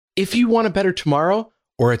If you want a better tomorrow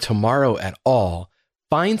or a tomorrow at all,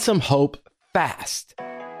 find some hope fast.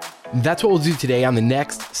 That's what we'll do today on the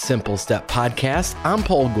next Simple Step podcast. I'm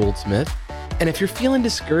Paul Goldsmith. And if you're feeling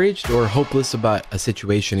discouraged or hopeless about a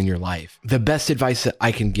situation in your life, the best advice that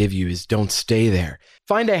I can give you is don't stay there.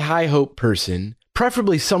 Find a high hope person,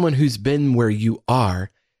 preferably someone who's been where you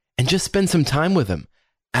are, and just spend some time with them.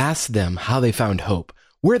 Ask them how they found hope,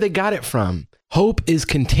 where they got it from. Hope is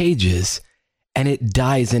contagious and it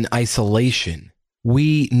dies in isolation.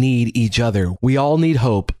 We need each other. We all need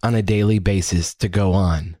hope on a daily basis to go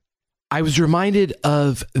on. I was reminded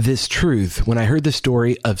of this truth when I heard the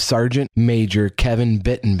story of Sergeant Major Kevin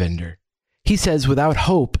Bittenbender. He says without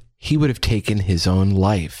hope, he would have taken his own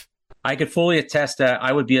life. I could fully attest that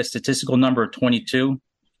I would be a statistical number of 22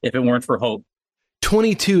 if it weren't for hope.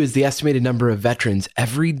 22 is the estimated number of veterans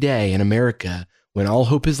every day in America when all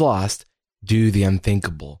hope is lost, do the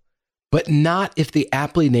unthinkable. But not if the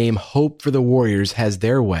aptly named Hope for the Warriors has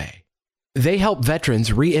their way. They help veterans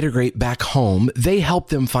reintegrate back home, they help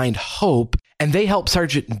them find hope, and they help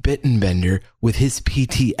Sergeant Bittenbender with his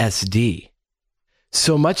PTSD.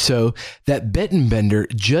 So much so that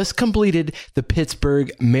Bittenbender just completed the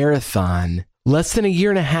Pittsburgh Marathon less than a year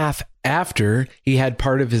and a half after he had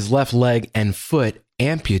part of his left leg and foot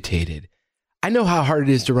amputated. I know how hard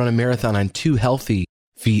it is to run a marathon on two healthy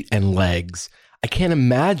feet and legs. I can't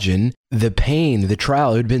imagine the pain, the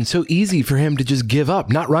trial. It would have been so easy for him to just give up,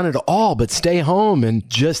 not run at all, but stay home and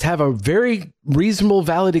just have a very reasonable,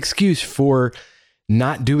 valid excuse for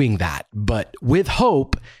not doing that. But with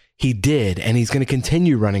hope, he did, and he's going to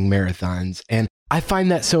continue running marathons. And I find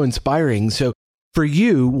that so inspiring. So for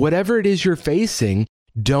you, whatever it is you're facing,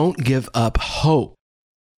 don't give up hope.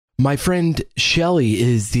 My friend Shelly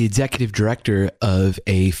is the executive director of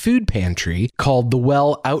a food pantry called The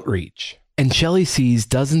Well Outreach. And Shelly sees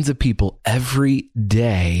dozens of people every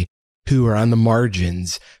day who are on the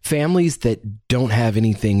margins, families that don't have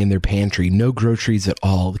anything in their pantry, no groceries at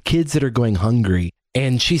all, kids that are going hungry.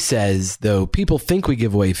 And she says, though, people think we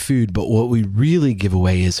give away food, but what we really give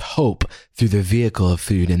away is hope through the vehicle of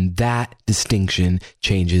food. And that distinction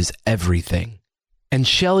changes everything. And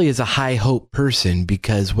Shelly is a high hope person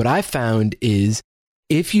because what I found is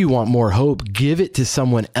if you want more hope, give it to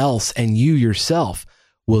someone else and you yourself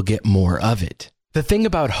will get more of it. The thing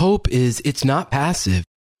about hope is it's not passive,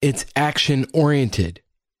 it's action oriented.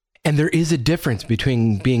 And there is a difference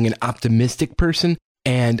between being an optimistic person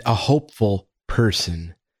and a hopeful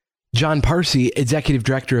person. John Parsi, executive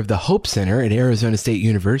director of the Hope Center at Arizona State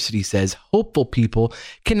University, says hopeful people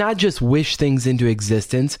cannot just wish things into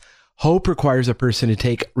existence. Hope requires a person to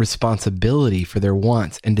take responsibility for their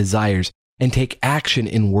wants and desires and take action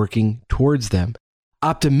in working towards them.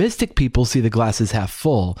 Optimistic people see the glass as half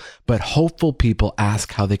full, but hopeful people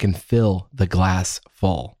ask how they can fill the glass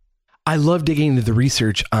full. I love digging into the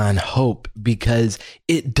research on hope because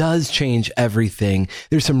it does change everything.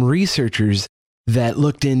 There's some researchers that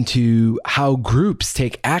looked into how groups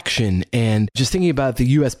take action, and just thinking about the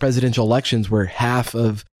US presidential elections where half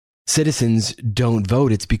of citizens don't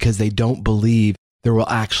vote, it's because they don't believe there will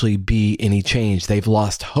actually be any change. They've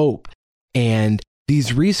lost hope. And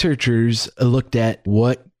these researchers looked at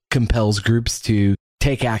what compels groups to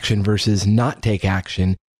take action versus not take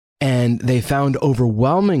action. And they found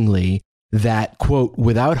overwhelmingly that, quote,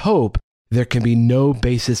 without hope, there can be no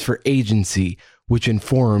basis for agency, which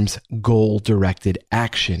informs goal-directed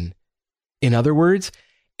action. In other words,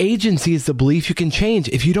 agency is the belief you can change.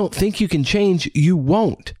 If you don't think you can change, you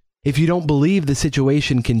won't. If you don't believe the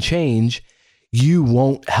situation can change, you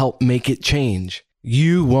won't help make it change.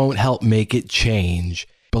 You won't help make it change.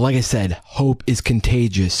 But like I said, hope is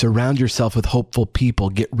contagious. Surround yourself with hopeful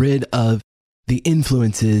people. Get rid of the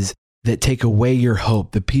influences that take away your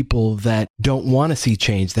hope, the people that don't want to see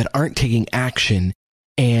change, that aren't taking action,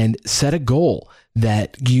 and set a goal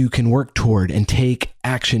that you can work toward and take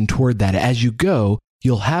action toward that. As you go,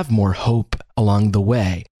 you'll have more hope along the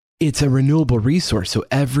way. It's a renewable resource, so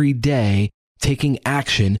every day taking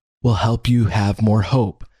action will help you have more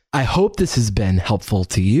hope. I hope this has been helpful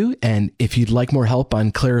to you, and if you'd like more help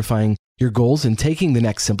on clarifying your goals and taking the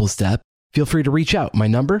next simple step, feel free to reach out. My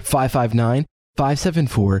number,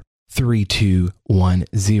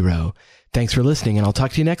 559-574-3210. Thanks for listening, and I'll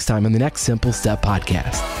talk to you next time on the next Simple Step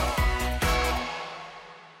podcast.